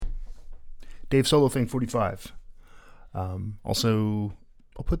Dave Solo Thing 45. Also,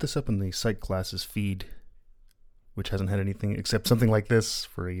 I'll put this up in the psych classes feed, which hasn't had anything except something like this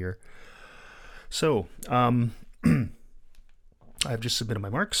for a year. So, I've just submitted my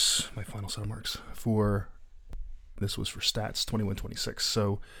marks, my final set of marks for, this was for stats 21-26.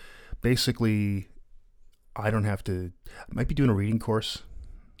 So basically I don't have to, I might be doing a reading course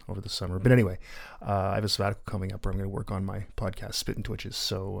over the summer, but anyway, I have a sabbatical coming up where I'm going to work on my podcast Spit and Twitches.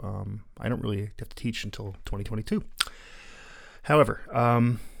 So I don't really have to teach until 2022. However,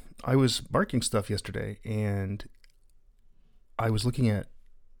 I was marking stuff yesterday and I was looking at,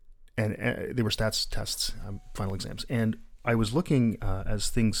 and they were stats tests, final exams. And I was looking as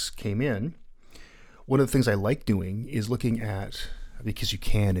things came in. One of the things I like doing is looking at, because you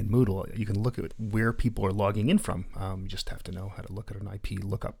can in Moodle, you can look at where people are logging in from. You just have to know how to look at an IP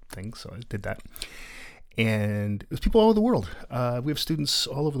lookup thing. So I did that. And it was people all over the world. We have students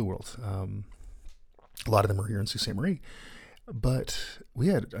all over the world. A lot of them are here in Sault Ste. Marie. But I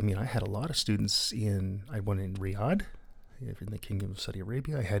had a lot of students I had one in Riyadh, in the Kingdom of Saudi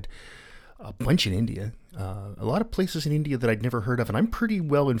Arabia. I had a bunch in India, a lot of places in India that I'd never heard of, and I'm pretty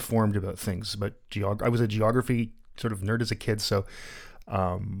well informed about things. But I was a geography sort of nerd as a kid, so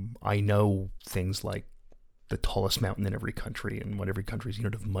I know things like the tallest mountain in every country and what every country's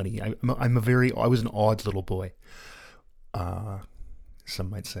unit of money. I was an odd little boy. Some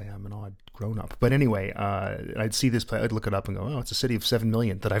might say I'm an odd grown up, but anyway, I'd see this place, I'd look it up and go, oh, it's a city of 7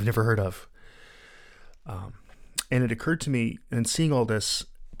 million that I've never heard of. And it occurred to me, and seeing all this,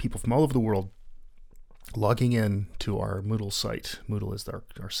 people from all over the world logging in to our Moodle site. Moodle is our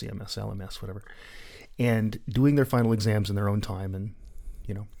CMS, LMS, whatever, and doing their final exams in their own time, and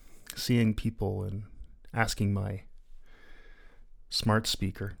seeing people and asking my smart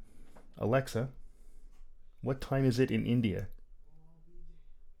speaker, Alexa, what time is it in India?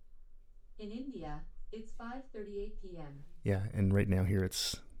 In India, it's 5:38 p.m. Yeah, and right now here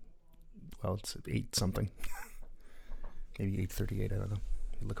it's 8 something. Maybe 8:38, I don't know.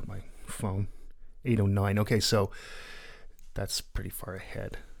 Look at my phone. 8:09. Okay, so that's pretty far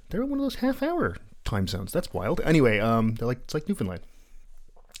ahead. They're in one of those half-hour time zones. That's wild. Anyway, it's like Newfoundland.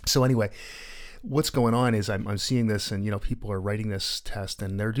 So anyway, what's going on is I'm seeing this, and people are writing this test,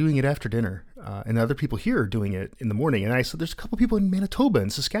 and they're doing it after dinner, and other people here are doing it in the morning. And I said, there's a couple people in Manitoba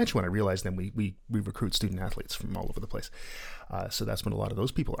and Saskatchewan. I realized then we recruit student athletes from all over the place. So that's when a lot of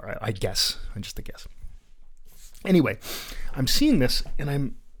those people are. I guess. I'm just a guess. Anyway, I'm seeing this,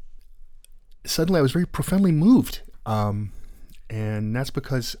 and suddenly I was very profoundly moved. And that's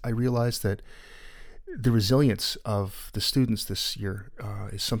because I realized that the resilience of the students this year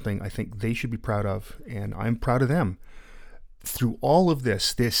is something I think they should be proud of, and I'm proud of them. Through all of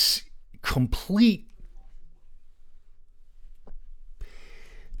this complete...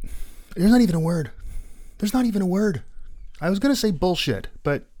 There's not even a word. I was going to say bullshit,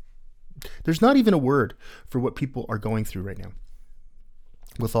 but there's not even a word for what people are going through right now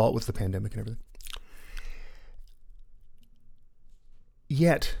with the pandemic and everything.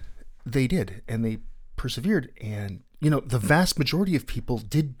 Yet they did, and they persevered, and the vast majority of people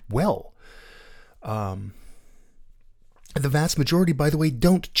did well. The vast majority, by the way,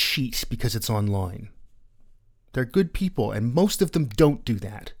 don't cheat because it's online. They're good people, and most of them don't do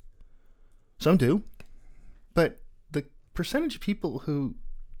that. Some do, but the percentage of people who...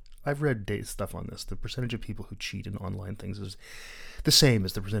 I've read stuff on this. The percentage of people who cheat in online things is the same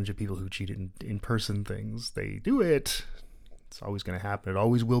as the percentage of people who cheat in in-person things. They do it. It's always going to happen. It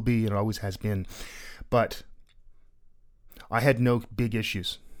always will be, and it always has been. But I had no big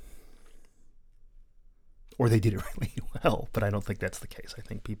issues. Or they did it really well, but I don't think that's the case. I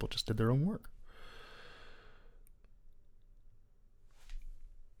think people just did their own work.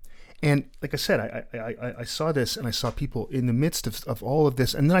 And like I said, I saw this, and I saw people in the midst of all of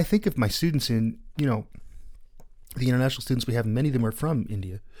this. And then I think of my students in, the international students we have, many of them are from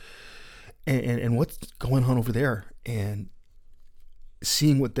India. And what's going on over there, and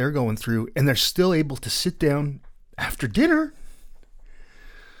seeing what they're going through. And they're still able to sit down after dinner,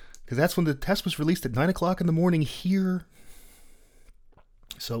 because that's when the test was released at 9 o'clock in the morning here.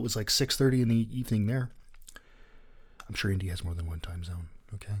 So it was like 6:30 in the evening there. I'm sure India has more than one time zone.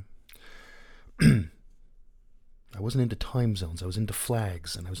 Okay. I wasn't into time zones. I was into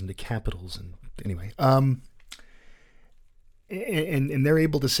flags, and I was into capitals. And anyway, and they're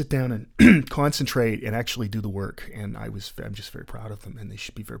able to sit down and concentrate and actually do the work. And I'm just very proud of them, and they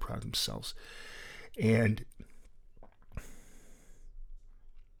should be very proud of themselves. And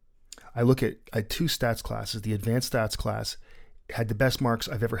I had 2 stats classes. The advanced stats class had the best marks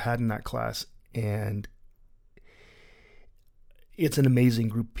I've ever had in that class. And it's an amazing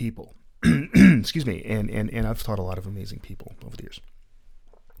group of people. excuse me, and I've taught a lot of amazing people over the years.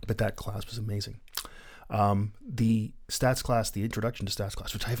 But that class was amazing. The stats class, the introduction to stats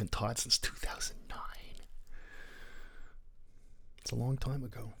class, which I haven't taught since 2009. It's a long time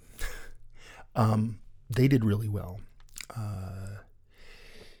ago. They did really well,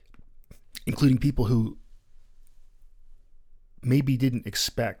 including people who maybe didn't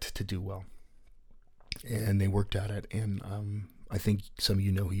expect to do well. And they worked at it, and I think some of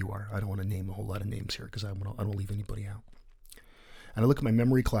you know who you are. I don't want to name a whole lot of names here because I don't want to leave anybody out. And I look at my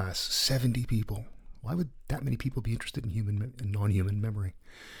memory class, 70 people. Why would that many people be interested in human and non-human memory?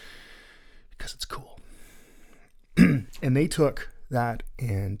 Because it's cool. And they took that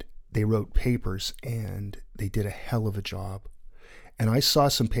and they wrote papers, and they did a hell of a job. And I saw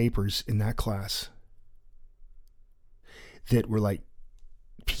some papers in that class that were like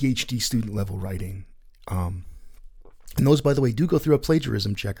PhD student level writing. And those, by the way, do go through a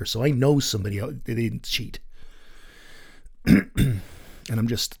plagiarism checker. So I know somebody out, they didn't cheat. And I'm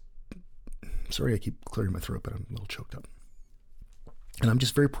just, sorry I keep clearing my throat, but I'm a little choked up. And I'm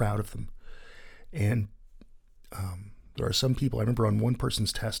just very proud of them. And there are some people, I remember on one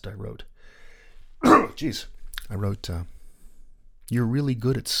person's test I wrote, I wrote, you're really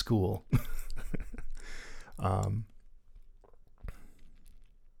good at school.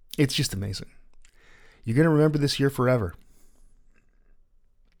 It's just amazing. You're going to remember this year forever.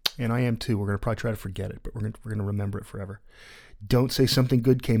 And I am too. We're going to probably try to forget it, but we're going to remember it forever. Don't say something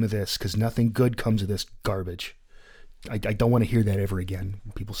good came of this, because nothing good comes of this garbage. I don't want to hear that ever again.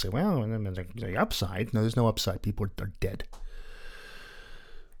 People say, well, the upside. No, there's no upside. People are dead.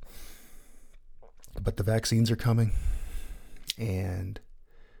 But the vaccines are coming, and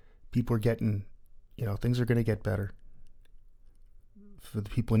people are getting, things are going to get better. For the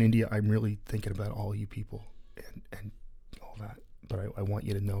people in India, I'm really thinking about all you people and all that. But I want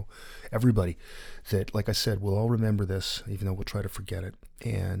you to know, everybody, that, like I said, we'll all remember this, even though we'll try to forget it.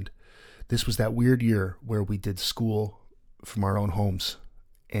 And this was that weird year where we did school from our own homes,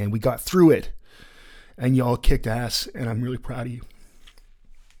 and we got through it, and y'all kicked ass, and I'm really proud of you.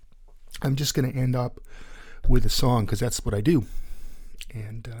 I'm just going to end up with a song, because that's what I do.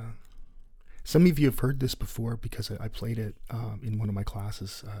 And some of you have heard this before, because I played it in one of my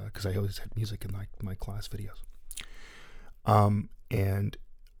classes, because I always had music in my class videos. And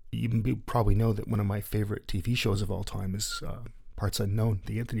you probably know that one of my favorite TV shows of all time is Parts Unknown,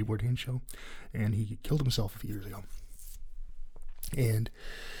 the Anthony Bourdain show. And he killed himself a few years ago. And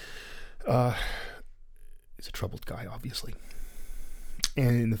he's a troubled guy, obviously.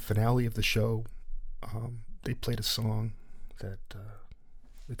 And in the finale of the show, they played a song that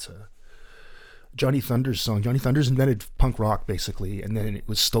it's a Johnny Thunders song. Johnny Thunders invented punk rock, basically, and then it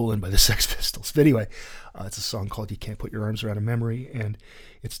was stolen by the Sex Pistols. But anyway, it's a song called You Can't Put Your Arms Around a Memory, and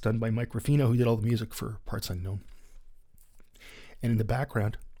it's done by Mike Ruffino, who did all the music for Parts Unknown. And in the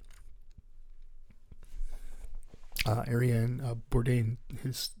background, Ariane Bourdain,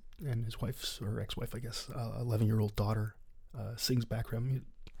 his wife's, or ex-wife, I guess, 11-year-old daughter, sings background music,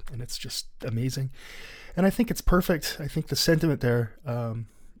 and it's just amazing. And I think it's perfect. I think the sentiment there,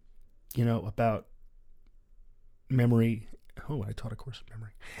 about memory. Oh, I taught a course of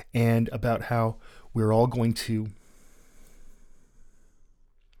memory. And about how we're all going to,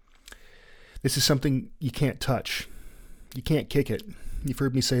 this is something you can't touch. You can't kick it. You've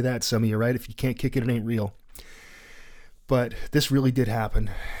heard me say that, some of you, right? If you can't kick it, it ain't real. But this really did happen.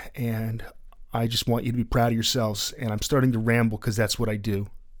 And I just want you to be proud of yourselves. And I'm starting to ramble because that's what I do.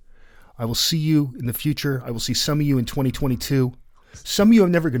 I will see you in the future. I will see some of you in 2022. Some of you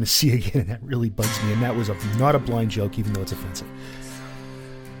I'm never going to see again, and that really bugs me. And that was not a blind joke, even though it's offensive.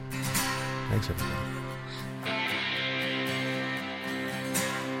 Thanks, everybody.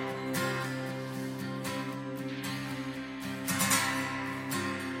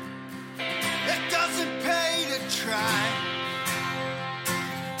 It doesn't pay to try.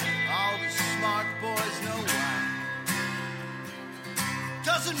 All the smart boys know why.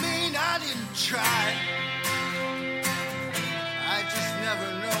 Doesn't mean I didn't try. I just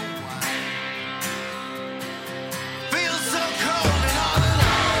never know